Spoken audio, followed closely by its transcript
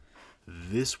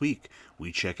this week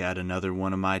we check out another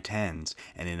one of my 10s,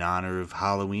 and in honor of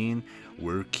Halloween,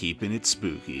 we're keeping it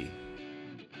spooky.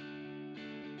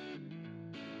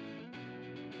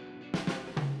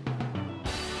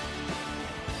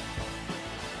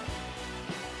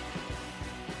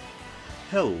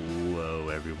 Hello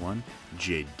everyone,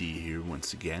 JD here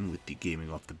once again with the Gaming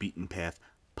Off the Beaten Path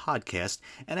podcast,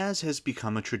 and as has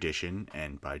become a tradition,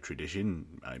 and by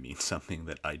tradition I mean something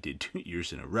that I did 2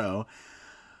 years in a row,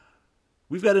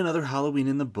 we've got another Halloween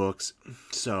in the books,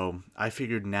 so I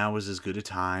figured now was as good a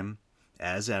time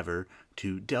as ever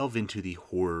to delve into the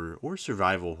horror or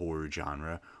survival horror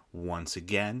genre once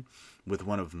again with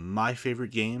one of my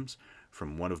favorite games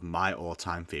from one of my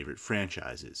all-time favorite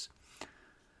franchises.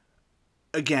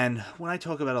 Again, when I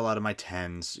talk about a lot of my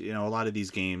 10s, a lot of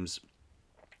these games,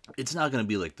 it's not going to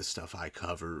be like the stuff I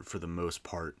cover for the most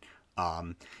part.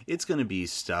 It's going to be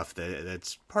stuff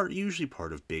that's usually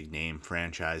part of big name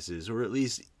franchises, or at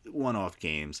least one-off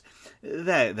games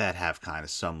that have kind of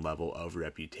some level of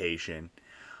reputation.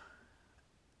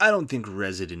 I don't think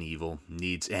Resident Evil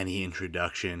needs any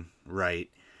introduction, right?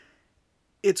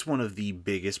 It's one of the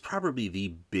biggest, probably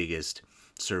the biggest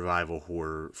survival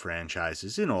horror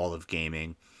franchises in all of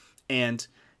gaming, and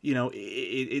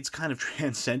it's kind of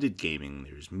transcended gaming.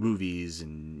 There's movies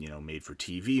and made for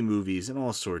TV movies and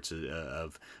all sorts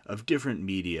of different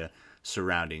media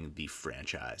surrounding the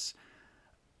franchise.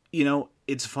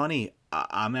 It's funny,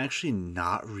 I'm actually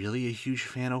not really a huge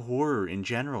fan of horror in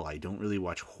general. I don't really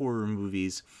watch horror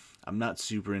movies. I'm not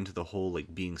super into the whole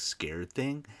being scared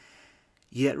thing.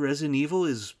 Yet Resident Evil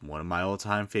is one of my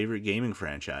all-time favorite gaming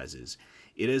franchises.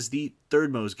 It has the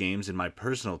third most games in my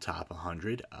personal top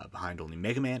 100, behind only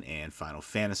Mega Man and Final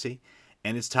Fantasy,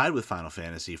 and it's tied with Final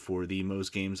Fantasy for the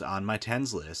most games on my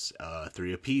 10s list,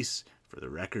 3 apiece, for the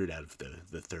record, out of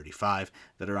the 35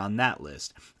 that are on that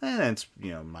list. And that's,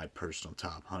 my personal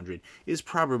top 100 is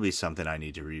probably something I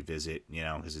need to revisit,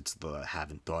 because I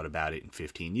haven't thought about it in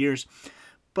 15 years.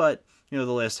 But, the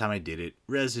last time I did it,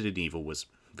 Resident Evil was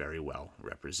very well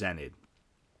represented.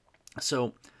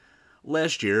 So,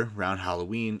 last year, around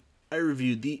Halloween, I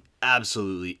reviewed the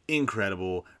absolutely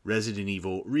incredible Resident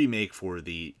Evil remake for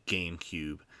the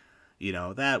GameCube.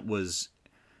 That was...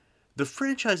 The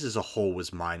franchise as a whole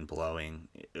was mind-blowing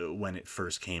when it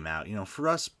first came out. For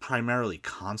us, primarily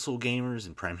console gamers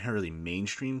and primarily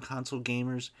mainstream console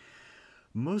gamers,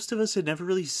 most of us had never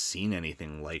really seen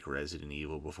anything like Resident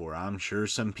Evil before. I'm sure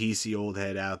some PC old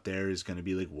head out there is going to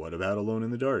be like, what about Alone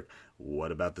in the Dark?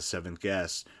 What about The Seventh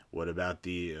Guest? What about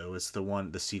the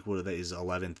sequel to that is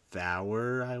 11th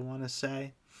Hour, I want to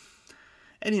say?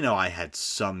 And, I had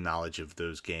some knowledge of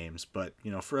those games, but,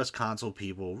 for us console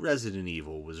people, Resident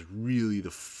Evil was really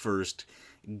the first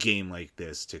game like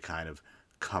this to kind of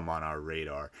come on our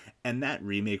radar. And that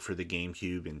remake for the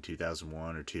GameCube in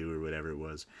 2001 or 2 or whatever it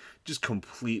was just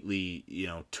completely,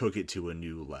 took it to a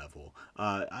new level.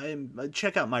 I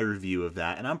check out my review of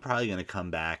that, and I'm probably going to come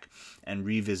back and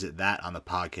revisit that on the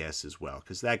podcast as well,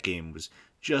 because that game was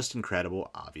just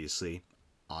incredible, obviously,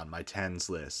 on my 10s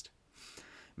list.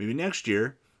 Maybe next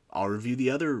year, I'll review the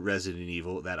other Resident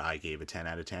Evil that I gave a 10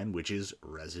 out of 10, which is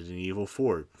Resident Evil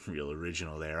 4. Real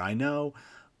original there, I know,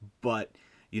 but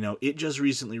it just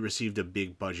recently received a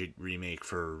big budget remake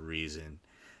for a reason.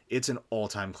 It's an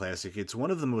all-time classic. It's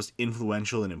one of the most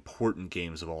influential and important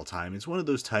games of all time. It's one of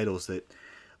those titles that,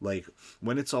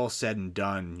 when it's all said and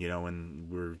done,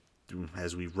 and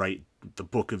as we write the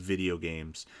book of video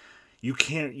games, you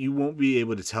won't be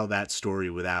able to tell that story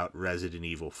without Resident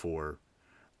Evil 4.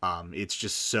 It's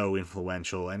just so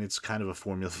influential, and it's kind of a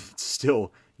formula that's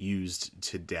still used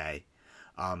today.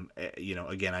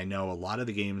 Again, I know a lot of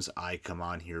the games I come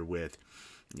on here with,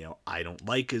 I don't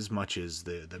like as much as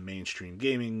the mainstream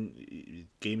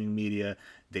gaming media.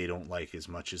 They don't like as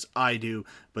much as I do,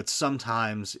 but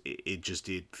sometimes it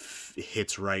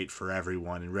hits right for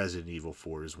everyone, and Resident Evil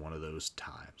 4 is one of those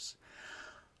times.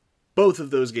 Both of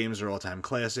those games are all-time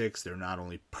classics. They're not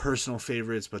only personal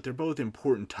favorites, but they're both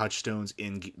important touchstones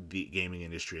in the gaming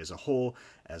industry as a whole.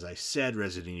 As I said,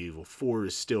 Resident Evil 4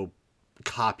 is still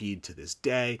copied to this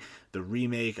day. The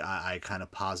remake, I kind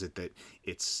of posit that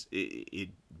it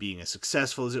being as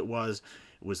successful as it was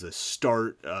the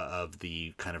start of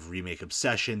the kind of remake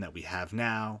obsession that we have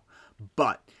now.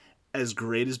 But as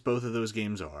great as both of those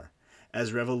games are,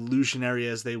 as revolutionary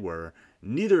as they were,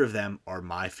 neither of them are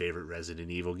my favorite Resident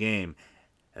Evil game.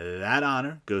 That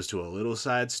honor goes to a little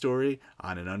side story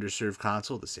on an underserved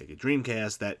console, the Sega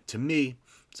Dreamcast, that to me,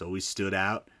 it's always stood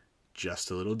out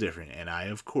just a little different. And I,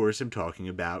 of course, am talking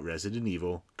about Resident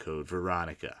Evil Code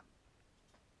Veronica.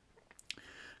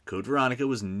 Code Veronica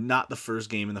was not the first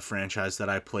game in the franchise that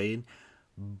I played,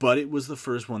 but it was the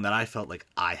first one that I felt like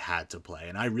I had to play.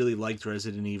 And I really liked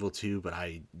Resident Evil 2, but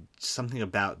something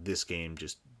about this game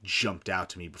just jumped out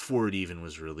to me before it even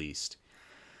was released.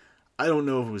 I don't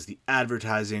know if it was the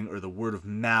advertising or the word of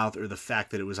mouth or the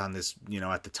fact that it was on this,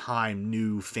 at the time,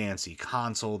 new fancy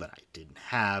console that I didn't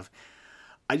have.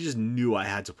 I just knew I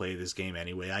had to play this game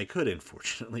any way I could.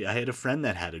 Unfortunately, I had a friend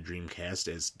that had a Dreamcast,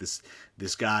 as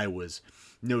this guy was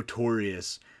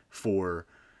notorious for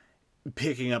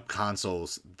picking up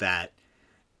consoles that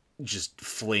just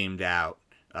flamed out.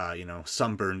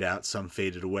 Some burned out, some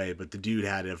faded away, but the dude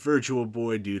had a Virtual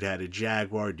Boy, dude had a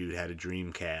Jaguar, dude had a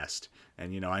Dreamcast.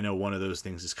 And, I know one of those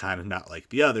things is kind of not like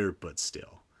the other, but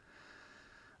still.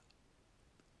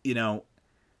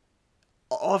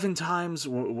 Oftentimes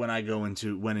when I went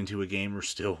into a game, or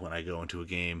still when I go into a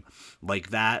game like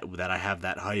that I have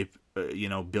that hype,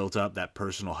 built up, that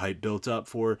personal hype built up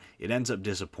for, it ends up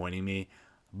disappointing me.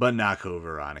 But not Code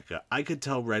Veronica. I could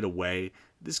tell right away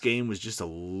this game was just a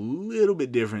little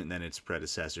bit different than its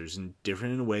predecessors, and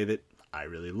different in a way that I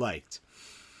really liked.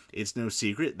 It's no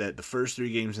secret that the first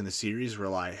 3 games in the series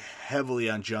rely heavily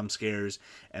on jump scares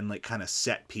and kind of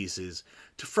set pieces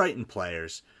to frighten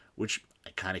players, which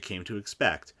I kind of came to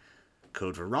expect.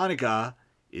 Code Veronica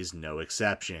is no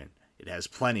exception. It has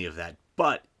plenty of that,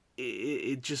 but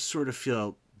it just sort of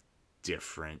felt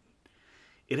different.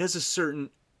 It has a certain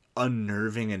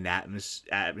unnerving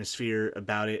atmosphere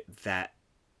about it that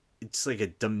it's like a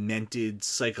demented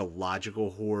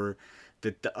psychological horror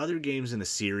that the other games in the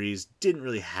series didn't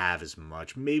really have as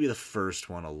much. Maybe the first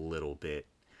one a little bit.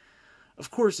 Of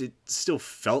course, it still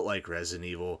felt like Resident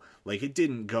Evil. It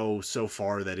didn't go so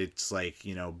far that it's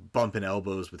bumping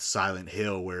elbows with Silent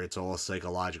Hill, where it's all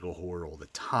psychological horror all the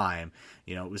time.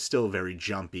 It was still very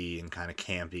jumpy and kind of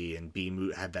campy, and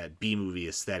had that B-movie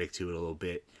aesthetic to it a little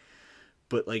bit.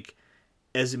 But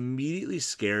as immediately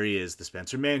scary as the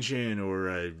Spencer Mansion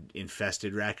or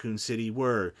Infested Raccoon City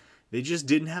were, they just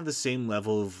didn't have the same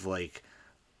level of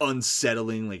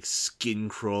unsettling, skin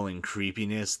crawling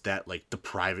creepiness that the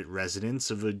private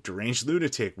residence of a deranged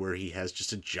lunatic, where he has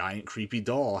just a giant creepy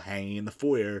doll hanging in the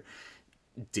foyer,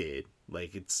 did.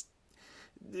 It's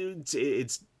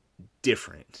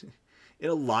different. In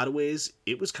a lot of ways,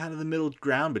 it was kind of the middle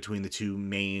ground between the two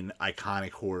main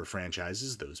iconic horror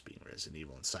franchises, those being Resident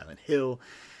Evil and Silent Hill,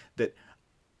 that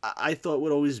I thought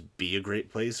would always be a great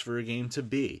place for a game to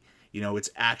be. It's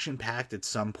action-packed at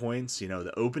some points.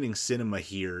 The opening cinema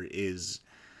here is,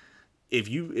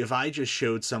 if I just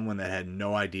showed someone that had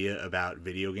no idea about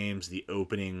video games the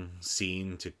opening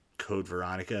scene to Code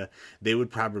Veronica, they would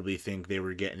probably think they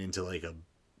were getting into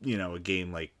a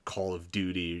game like Call of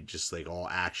Duty, just all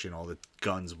action, all the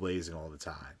guns blazing all the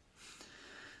time.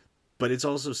 But it's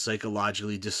also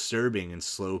psychologically disturbing and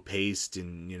slow-paced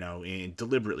and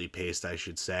deliberately paced, I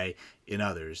should say, in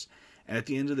others. And at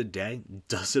the end of the day,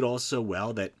 does it all so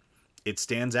well that it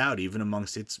stands out even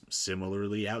amongst its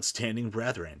similarly outstanding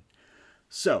brethren.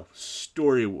 So,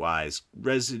 story-wise,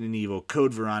 Resident Evil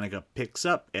Code Veronica picks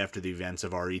up after the events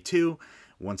of RE2.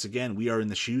 Once again, we are in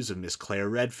the shoes of Miss Claire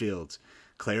Redfield.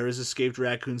 Claire has escaped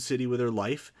Raccoon City with her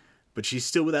life, but she's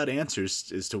still without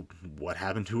answers as to what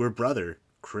happened to her brother,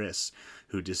 Chris,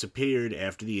 who disappeared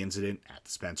after the incident at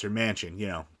the Spencer Mansion,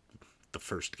 the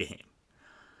first game.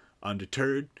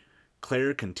 Undeterred,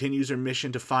 Claire continues her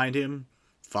mission to find him,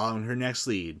 following her next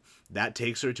lead. That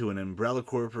takes her to an Umbrella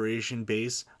Corporation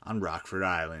base on Rockford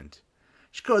Island.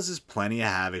 She causes plenty of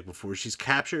havoc before she's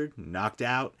captured, knocked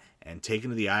out, and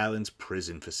taken to the island's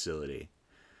prison facility.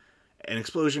 An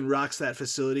explosion rocks that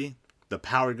facility, the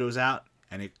power goes out,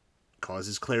 and it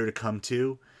causes Claire to come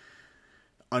to.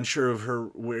 Unsure of her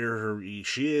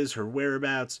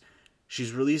whereabouts,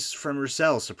 she's released from her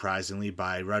cell, surprisingly,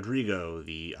 by Rodrigo,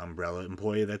 the Umbrella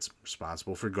employee that's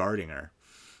responsible for guarding her.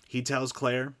 He tells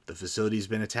Claire the facility's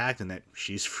been attacked and that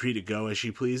she's free to go as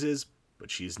she pleases, but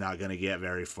she's not going to get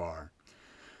very far.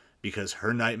 Because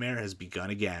her nightmare has begun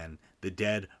again. The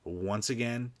dead, once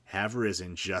again, have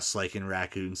risen, just like in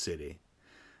Raccoon City.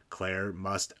 Claire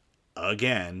must,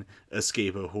 again,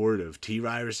 escape a horde of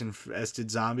T-virus-infested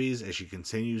zombies as she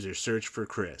continues her search for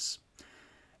Chris.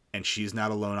 And she's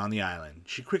not alone on the island.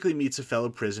 She quickly meets a fellow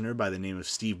prisoner by the name of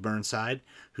Steve Burnside,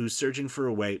 who's searching for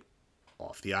a way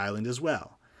off the island as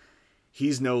well.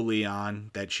 He's no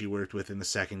Leon that she worked with in the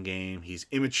second game. He's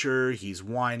immature, he's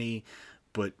whiny,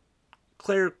 but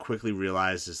Claire quickly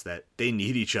realizes that they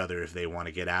need each other if they want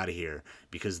to get out of here,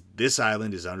 because this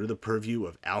island is under the purview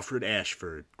of Alfred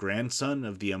Ashford, grandson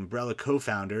of the Umbrella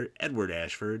co-founder Edward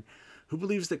Ashford, who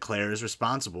believes that Claire is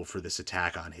responsible for this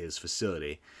attack on his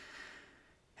facility.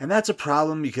 And that's a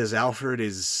problem because Alfred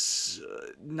is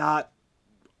not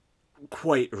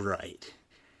quite right.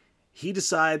 He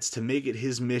decides to make it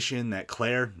his mission that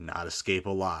Claire not escape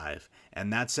alive.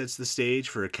 And that sets the stage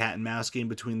for a cat and mouse game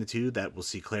between the two that will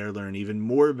see Claire learn even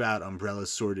more about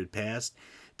Umbrella's sordid past,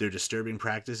 their disturbing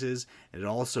practices, and it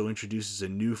also introduces a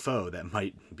new foe that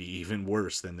might be even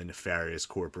worse than the nefarious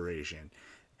corporation.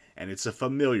 And it's a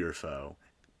familiar foe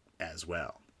as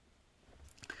well.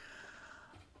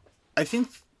 I think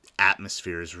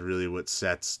atmosphere is really what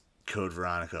sets Code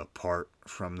Veronica apart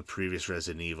from the previous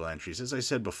Resident Evil entries. As I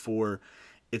said before,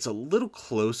 it's a little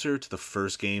closer to the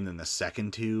first game than the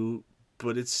second two,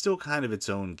 but it's still kind of its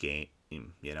own game.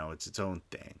 It's its own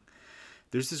thing.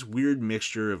 There's this weird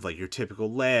mixture of like your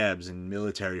typical labs and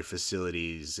military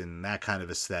facilities and that kind of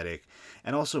aesthetic,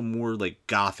 and also more like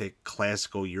gothic,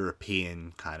 classical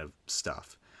European kind of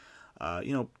stuff.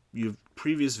 You have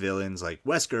previous villains like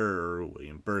Wesker or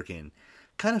William Birkin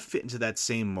kind of fit into that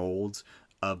same mold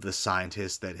of the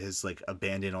scientist that has like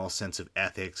abandoned all sense of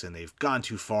ethics and they've gone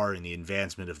too far in the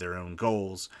advancement of their own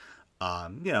goals.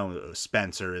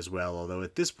 Spencer as well, although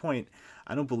at this point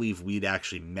I don't believe we'd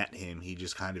actually met him. He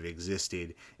just kind of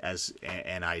existed as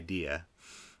an idea.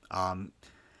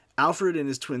 Alfred and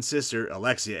his twin sister,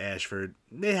 Alexia Ashford,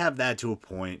 they have that to a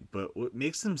point, but what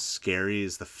makes them scary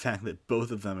is the fact that both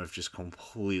of them have just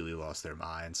completely lost their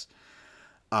minds.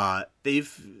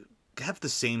 They've have the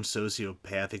same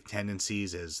sociopathic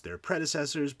tendencies as their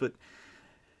predecessors, but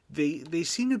they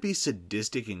seem to be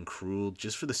sadistic and cruel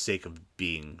just for the sake of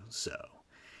being so.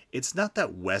 It's not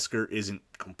that Wesker isn't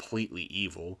completely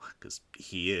evil, because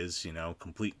he is,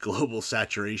 complete global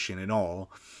saturation and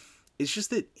all. It's just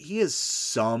that he has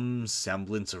some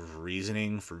semblance of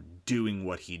reasoning for doing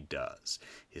what he does.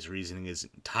 His reasoning is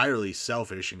entirely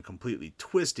selfish and completely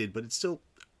twisted, but it's still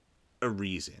a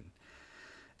reason.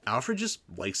 Alfred just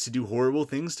likes to do horrible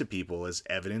things to people, as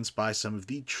evidenced by some of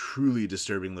the truly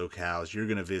disturbing locales you're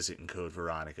going to visit in Code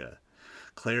Veronica.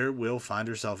 Claire will find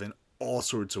herself in all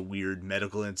sorts of weird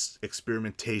medical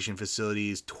experimentation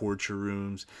facilities, torture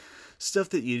rooms, stuff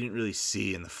that you didn't really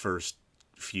see in the first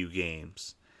few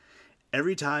games.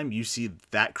 Every time you see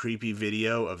that creepy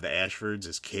video of the Ashfords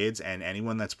as kids, and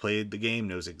anyone that's played the game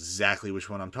knows exactly which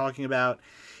one I'm talking about,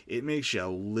 it makes you a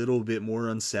little bit more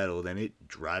unsettled, and it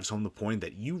drives home the point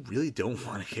that you really don't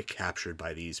want to get captured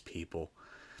by these people.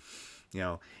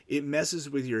 It messes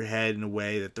with your head in a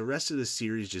way that the rest of the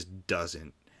series just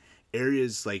doesn't.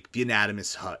 Areas like the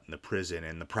anatomist hut in the prison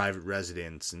and the private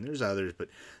residence, and there's others, but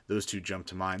those two jump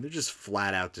to mind. They're just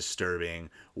flat out disturbing,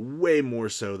 way more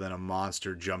so than a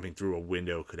monster jumping through a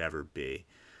window could ever be.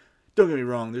 Don't get me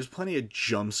wrong, there's plenty of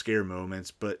jump scare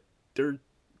moments, but they're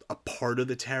a part of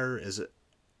the terror as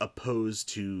opposed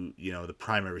to, the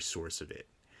primary source of it.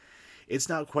 It's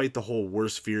not quite the whole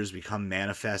worst fears become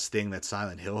manifest thing that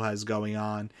Silent Hill has going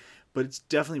on, but it's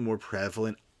definitely more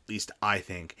prevalent, at least I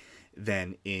think,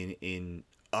 than in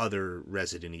other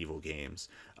Resident Evil games.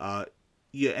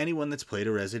 Anyone that's played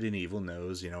a Resident Evil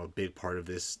knows, a big part of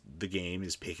the game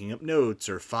is picking up notes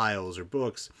or files or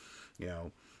books,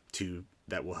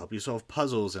 that will help you solve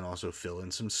puzzles and also fill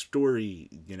in some story,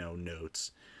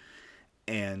 notes.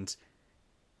 And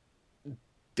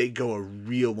they go a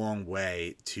real long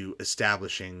way to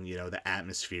establishing, the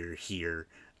atmosphere here.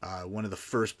 One of the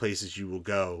first places you will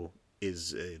go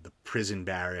is the prison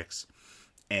barracks.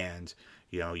 And,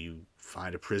 you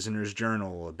find a prisoner's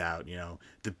journal about,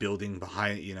 the building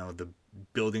behind, the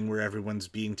building where everyone's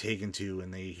being taken to,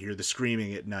 and they hear the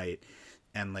screaming at night.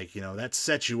 And, that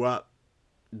sets you up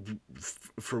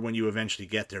for when you eventually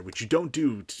get there, which you don't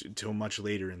do till much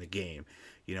later in the game.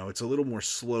 It's a little more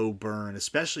slow burn,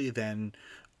 especially than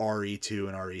RE2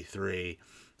 and RE3,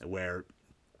 where,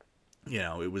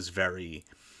 it was very,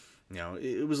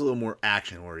 it was a little more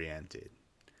action-oriented.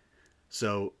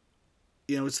 So,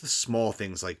 it's the small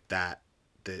things like that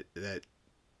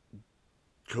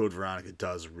Code Veronica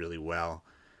does really well.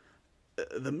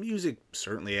 The music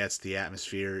certainly adds to the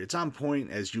atmosphere. It's on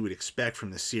point as you would expect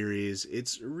from the series.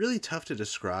 It's really tough to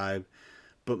describe,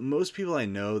 but most people I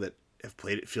know that have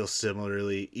played it feel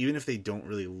similarly, even if they don't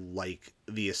really like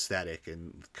the aesthetic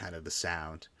and kind of the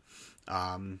sound.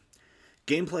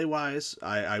 Gameplay-wise,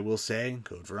 I will say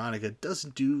Code Veronica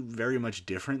doesn't do very much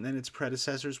different than its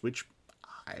predecessors, which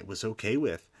I was okay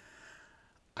with.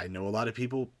 I know a lot of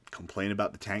people complain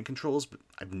about the tank controls, but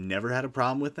I've never had a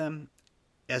problem with them,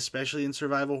 especially in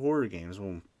survival horror games.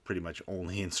 Well, pretty much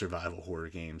only in survival horror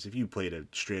games. If you played a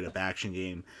straight-up action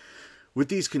game with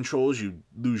these controls, you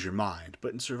lose your mind.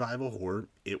 But in survival horror,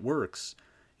 it works.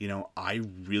 I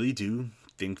really do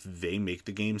think they make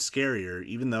the game scarier,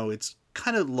 even though it's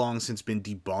kind of long since been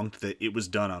debunked that it was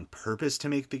done on purpose to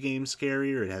make the game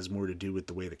scarier. It has more to do with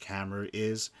the way the camera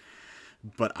is.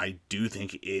 but I do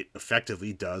think it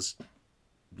effectively does,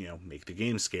 make the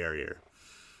game scarier.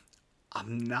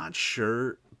 I'm not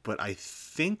sure, but I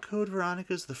think Code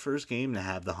Veronica is the first game to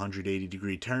have the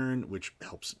 180-degree turn, which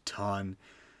helps a ton.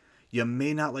 You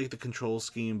may not like the control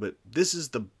scheme, but this is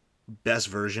the best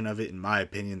version of it, in my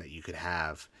opinion, that you could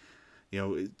have.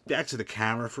 Back to the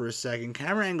camera for a second.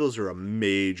 Camera angles are a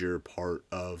major part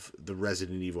of the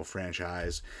Resident Evil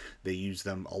franchise. They use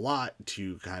them a lot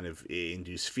to kind of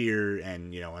induce fear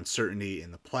and, uncertainty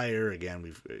in the player.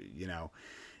 Again,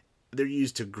 they're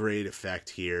used to great effect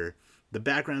here. The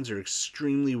backgrounds are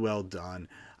extremely well done.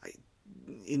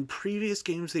 In previous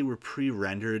games, they were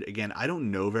pre-rendered. Again, I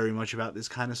don't know very much about this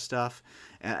kind of stuff,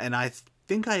 and I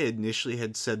think I initially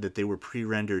had said that they were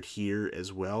pre-rendered here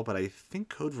as well, but I think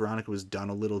Code Veronica was done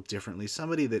a little differently.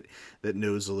 Somebody that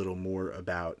knows a little more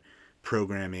about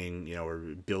programming, or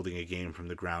building a game from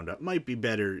the ground up might be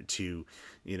better to,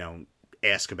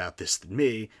 ask about this than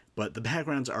me, but the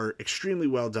backgrounds are extremely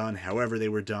well done, however they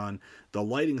were done. The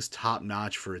lighting's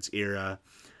top-notch for its era.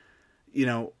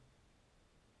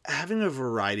 Having a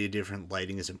variety of different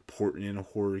lighting is important in a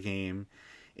horror game.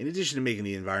 In addition to making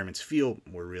the environments feel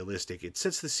more realistic, it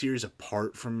sets the series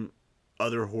apart from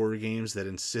other horror games that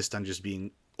insist on just being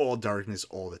all darkness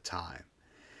all the time.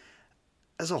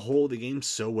 As a whole, the game's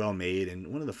so well made and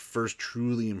one of the first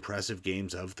truly impressive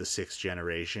games of the 6th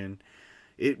generation.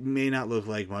 It may not look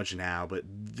like much now, but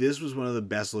this was one of the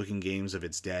best looking games of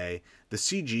its day. The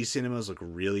CG cinemas look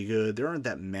really good. There aren't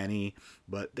that many,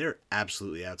 but they're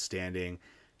absolutely outstanding.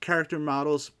 Character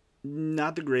models,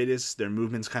 not the greatest. Their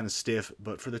movement's kind of stiff,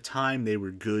 but for the time they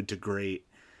were good to great.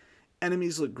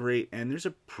 Enemies look great, and there's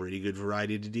a pretty good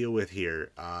variety to deal with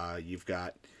here. You've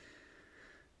got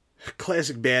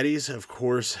classic baddies, of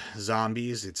course,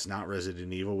 zombies. It's not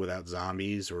Resident Evil without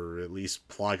zombies, or at least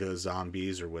Plaga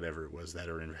zombies, or whatever it was that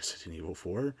are in Resident Evil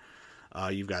 4.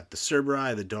 You've got the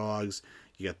Cerberus, the dogs,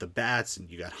 you got the bats,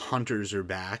 and you got hunters are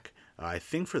back, I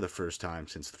think for the first time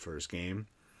since the first game.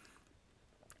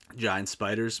 Giant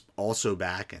spiders also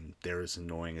back, and they're as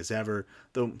annoying as ever,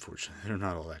 though unfortunately they're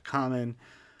not all that common.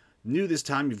 New this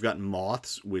time, you've got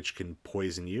moths, which can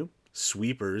poison you.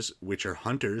 Sweepers, which are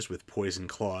hunters with poison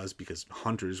claws, because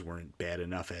hunters weren't bad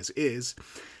enough as is.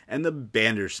 And the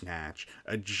Bandersnatch,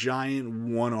 a giant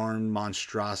one-armed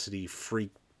monstrosity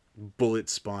freak bullet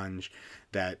sponge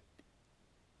that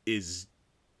is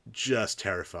just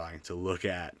terrifying to look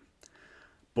at.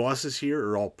 Bosses here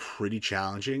are all pretty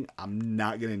challenging. I'm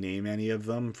not going to name any of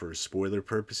them for spoiler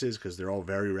purposes because they're all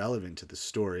very relevant to the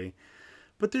story.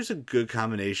 But there's a good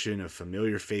combination of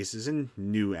familiar faces and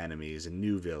new enemies and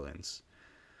new villains.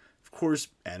 Of course,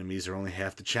 enemies are only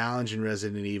half the challenge in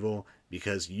Resident Evil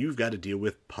because you've got to deal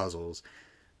with puzzles.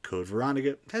 Code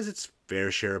Veronica has its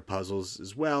fair share of puzzles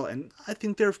as well, and I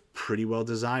think they're pretty well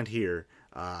designed here.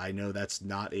 I know that's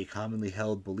not a commonly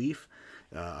held belief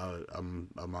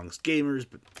amongst gamers,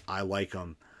 but I like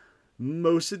them.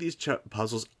 Most of these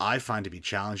puzzles I find to be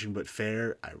challenging but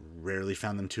fair. I rarely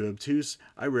found them too obtuse.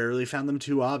 I rarely found them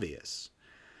too obvious.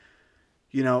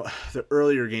 The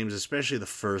earlier games, especially the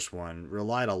first one,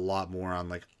 relied a lot more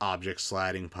on object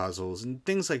sliding puzzles, and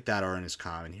things like that aren't as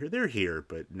common here. They're here,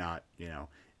 but not,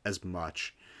 as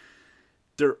much.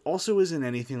 There also isn't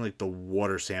anything like the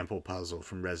water sample puzzle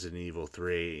from Resident Evil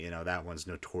 3. That one's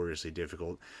notoriously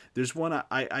difficult. There's one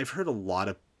I've heard a lot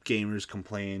of gamers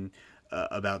complain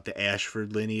about the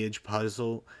Ashford lineage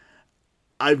puzzle.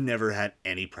 I've never had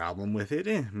any problem with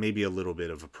it. Maybe a little bit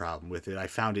of a problem with it. I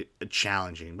found it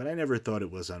challenging, but I never thought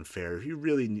it was unfair. If you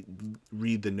really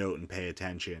read the note and pay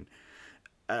attention,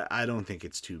 I don't think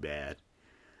it's too bad.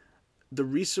 The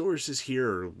resources here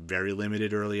are very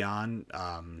limited early on.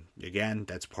 Again,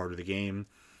 that's part of the game.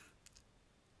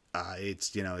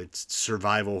 It's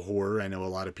survival horror. I know a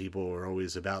lot of people are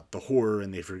always about the horror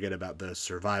and they forget about the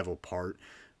survival part,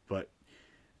 but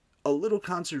a little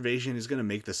conservation is going to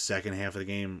make the second half of the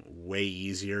game way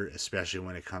easier, especially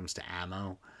when it comes to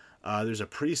ammo. There's a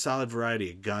pretty solid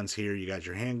variety of guns here. You got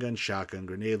your handgun, shotgun,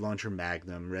 grenade launcher,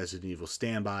 magnum, Resident Evil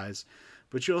standbys,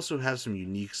 but you also have some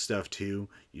unique stuff too.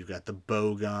 You've got the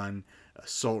bow gun,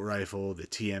 assault rifle, the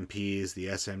TMPs, the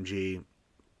SMG.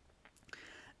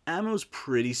 Ammo's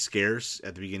pretty scarce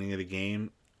at the beginning of the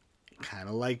game. Kind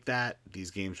of like that. These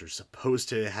games are supposed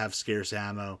to have scarce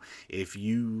ammo. If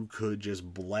you could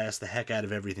just blast the heck out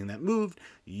of everything that moved,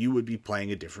 you would be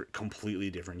playing a completely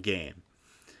different game.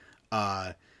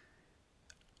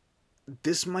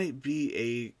 This might be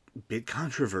a bit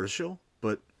controversial,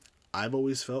 but I've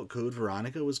always felt Code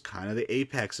Veronica was kind of the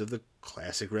apex of the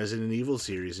classic Resident Evil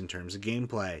series in terms of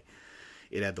gameplay.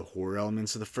 It had the horror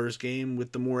elements of the first game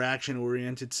with the more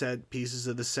action-oriented set pieces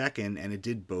of the second, and it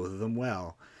did both of them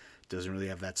well. It doesn't really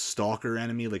have that stalker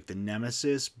enemy like the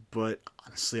Nemesis, but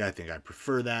honestly, I think I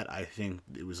prefer that. I think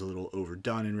it was a little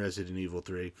overdone in Resident Evil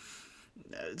 3.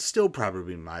 It's still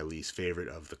probably my least favorite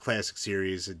of the classic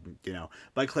series. And,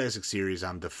 by classic series,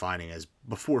 I'm defining as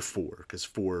before 4, because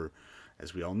 4,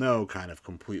 as we all know, kind of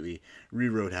completely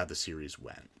rewrote how the series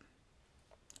went.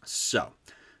 So,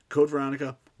 Code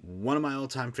Veronica, one of my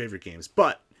all-time favorite games,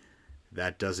 but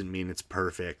that doesn't mean it's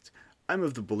perfect. I'm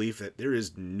of the belief that there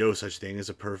is no such thing as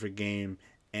a perfect game,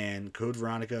 and Code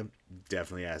Veronica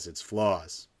definitely has its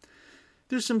flaws.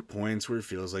 There's some points where it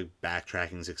feels like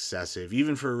backtracking is excessive,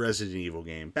 even for a Resident Evil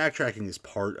game. Backtracking is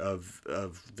part of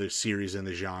the series and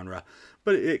the genre,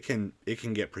 but it can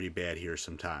get pretty bad here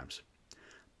sometimes.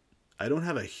 I don't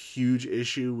have a huge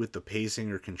issue with the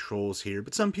pacing or controls here,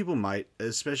 but some people might,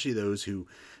 especially those who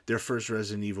their first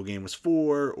Resident Evil game was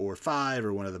 4 or 5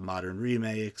 or one of the modern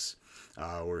remakes,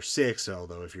 or 6,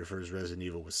 although if your first Resident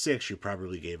Evil was 6, you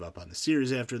probably gave up on the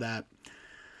series after that.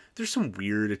 There's some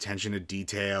weird attention to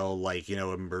detail, like,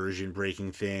 immersion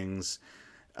breaking things.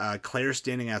 Claire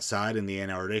standing outside in the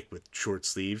Antarctic with short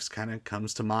sleeves kind of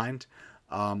comes to mind.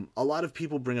 A lot of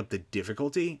people bring up the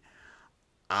difficulty.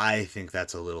 I think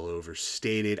that's a little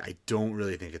overstated. I don't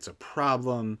really think it's a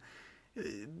problem.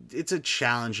 It's a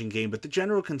challenging game, but the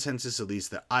general consensus, at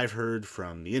least that I've heard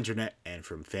from the internet and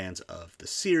from fans of the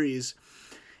series,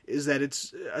 is that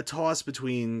it's a toss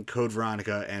between Code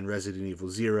Veronica and Resident Evil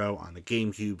 0 on the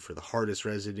GameCube for the hardest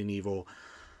Resident Evil.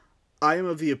 I am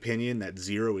of the opinion that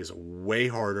 0 is way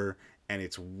harder, and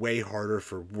it's way harder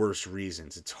for worse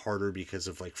reasons. It's harder because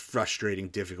of frustrating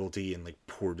difficulty and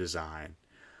poor design.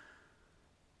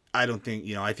 I don't think,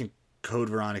 I think Code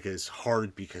Veronica is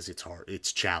hard because it's hard.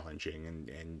 It's challenging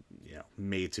and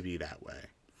made to be that way.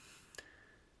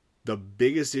 The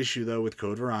biggest issue, though, with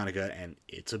Code Veronica, and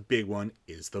it's a big one,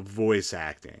 is the voice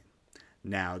acting.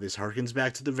 Now, this harkens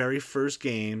back to the very first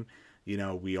game.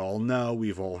 We all know,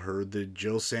 we've all heard the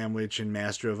Jill Sandwich and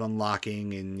Master of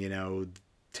Unlocking and,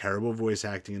 terrible voice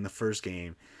acting in the first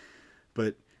game.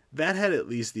 But that had at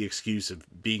least the excuse of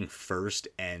being first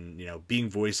and, being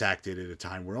voice acted at a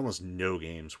time where almost no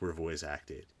games were voice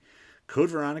acted. Code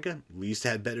Veronica at least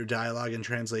had better dialogue and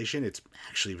translation. It's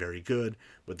actually very good,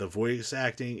 but the voice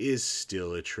acting is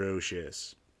still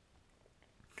atrocious.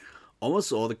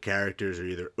 Almost all the characters are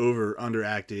either over or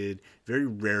underacted. Very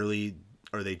rarely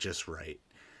are they just right.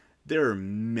 There are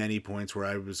many points where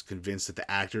I was convinced that the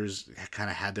actors kind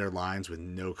of had their lines with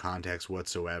no context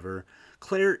whatsoever.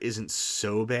 Claire isn't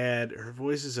so bad. Her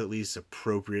voice is at least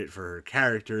appropriate for her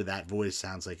character. That voice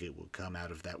sounds like it will come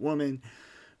out of that woman.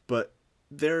 But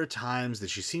there are times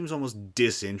that she seems almost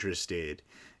disinterested.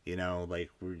 Where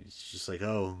it's just like,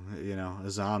 oh, a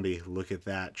zombie. Look at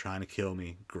that, trying to kill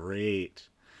me. Great.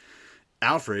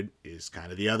 Alfred is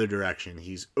kind of the other direction.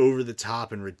 He's over the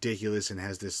top and ridiculous and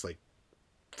has this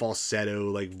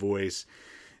falsetto voice.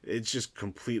 It's just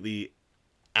completely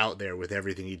out there with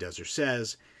everything he does or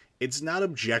says. It's not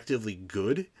objectively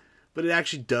good, but it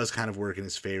actually does kind of work in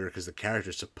his favor because the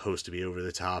character's supposed to be over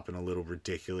the top and a little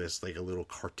ridiculous, a little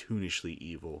cartoonishly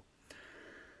evil.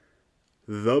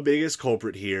 The biggest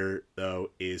culprit here, though,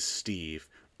 is Steve.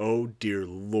 Oh dear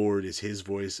Lord, is his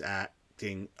voice acting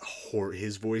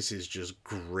his voice is just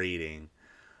grating.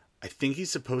 I think he's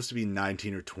supposed to be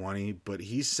 19 or 20, but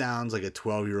he sounds like a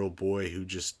 12-year-old boy who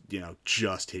just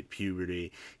hit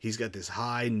puberty. He's got this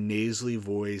high, nasally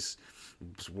voice.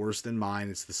 It's worse than mine.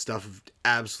 It's the stuff of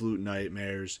absolute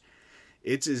nightmares.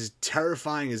 It's as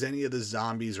terrifying as any of the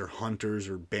zombies or hunters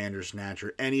or Bandersnatch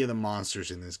or any of the monsters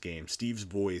in this game. Steve's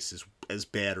voice is as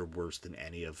bad or worse than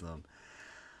any of them.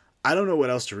 I don't know what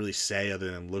else to really say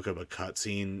other than look up a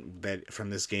cutscene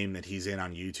from this game that he's in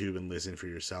on YouTube and listen for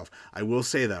yourself. I will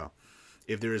say, though,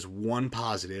 if there is one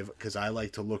positive, because I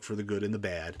like to look for the good and the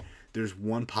bad, there's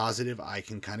one positive I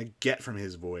can kind of get from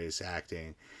his voice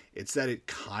acting. It's that it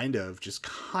kind of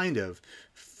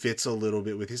fits a little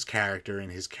bit with his character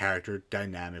and his character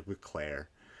dynamic with Claire.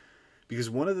 Because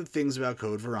one of the things about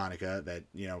Code Veronica that,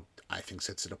 I think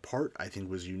sets it apart, I think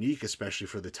was unique, especially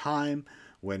for the time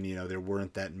when, there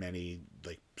weren't that many,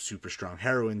 super strong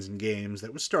heroines in games.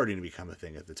 That was starting to become a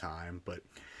thing at the time. But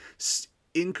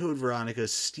in Code Veronica,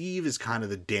 Steve is kind of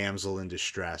the damsel in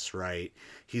distress, right?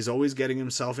 He's always getting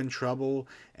himself in trouble,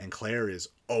 and Claire is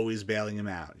always bailing him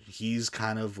out. He's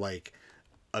kind of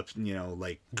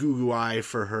goo-goo eye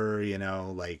for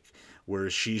her,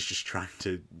 whereas she's just trying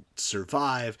to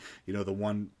survive. The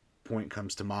one point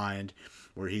comes to mind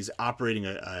where he's operating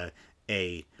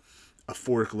a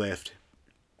forklift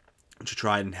to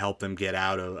try and help them get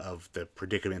out of the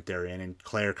predicament they're in. And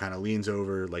Claire kind of leans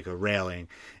over like a railing,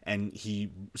 and he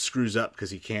screws up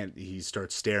because he can't. He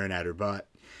starts staring at her butt.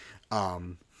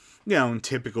 In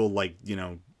typical like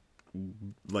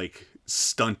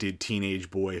stunted teenage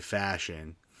boy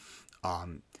fashion.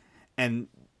 And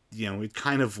it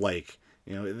kind of like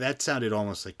that sounded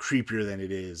almost like creepier than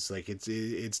it is. Like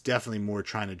it's definitely more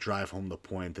trying to drive home the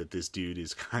point that this dude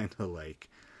is kind of like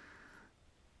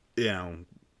you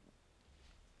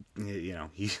know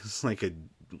he's like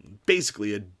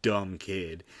basically a dumb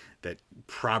kid that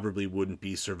probably wouldn't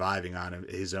be surviving on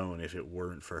his own if it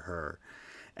weren't for her.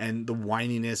 And the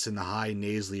whininess and the high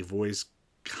nasally voice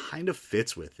kind of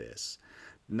fits with this.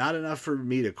 Not enough for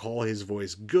me to call his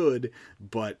voice good,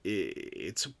 but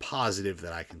it's a positive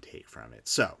that I can take from it.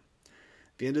 So,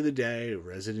 at the end of the day,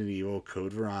 Resident Evil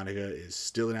Code Veronica is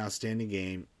still an outstanding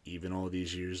game, even all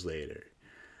these years later.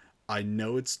 I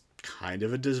know it's kind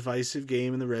of a divisive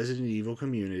game in the Resident Evil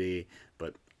community,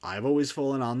 but I've always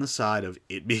fallen on the side of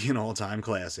it being an all-time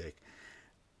classic.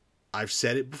 I've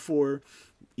said it before,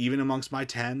 even amongst my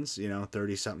 10s,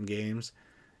 30-something games,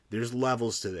 there's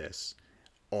levels to this.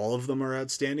 All of them are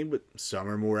outstanding, but some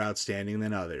are more outstanding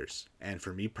than others. And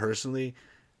for me personally,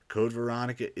 Code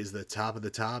Veronica is the top of the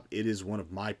top. It is one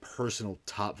of my personal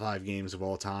top 5 games of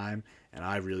all time, and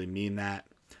I really mean that.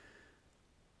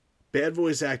 Bad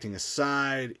voice acting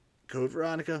aside, Code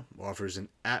Veronica offers an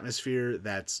atmosphere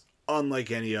that's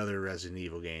unlike any other Resident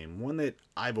Evil game, one that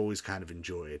I've always kind of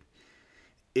enjoyed.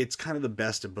 It's kind of the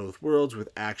best of both worlds with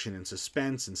action and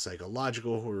suspense and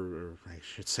psychological horror, or I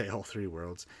should say all 3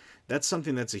 worlds. That's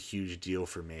something that's a huge deal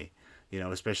for me,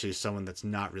 especially as someone that's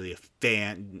not really a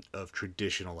fan of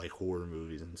traditional like horror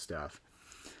movies and stuff.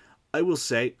 I will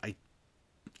say,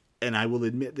 I will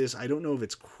admit this, I don't know if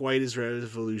it's quite as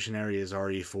revolutionary as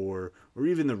RE4 or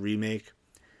even the remake.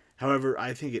 However,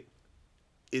 I think it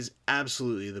is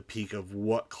absolutely the peak of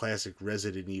what classic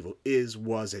Resident Evil is,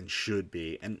 was, and should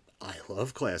be. And I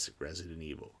love classic Resident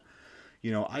Evil.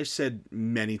 I've said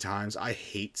many times I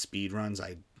hate speedruns.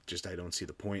 I don't see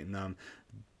the point in them.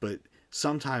 But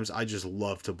sometimes I just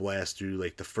love to blast through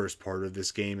like the first part of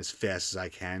this game as fast as I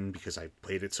can because I've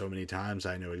played it so many times.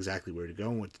 I know exactly where to go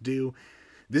and what to do.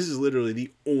 This is literally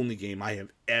the only game I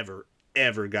have ever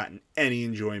gotten any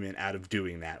enjoyment out of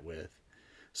doing that with.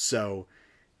 So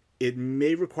it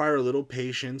may require a little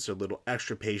patience, a little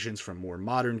extra patience from more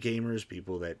modern gamers,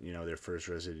 people that, their first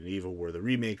Resident Evil were the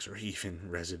remakes, or even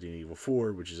Resident Evil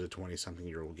 4, which is a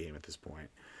 20-something-year-old game at this point.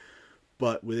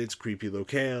 But with its creepy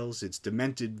locales, its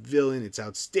demented villain, its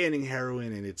outstanding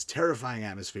heroine, and its terrifying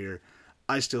atmosphere,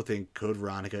 I still think Code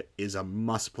Veronica is a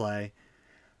must-play.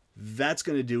 That's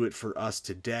going to do it for us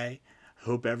today.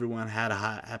 Hope everyone had a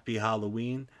happy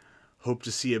Halloween. Hope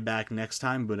to see you back next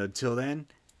time, but until then,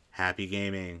 happy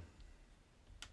gaming.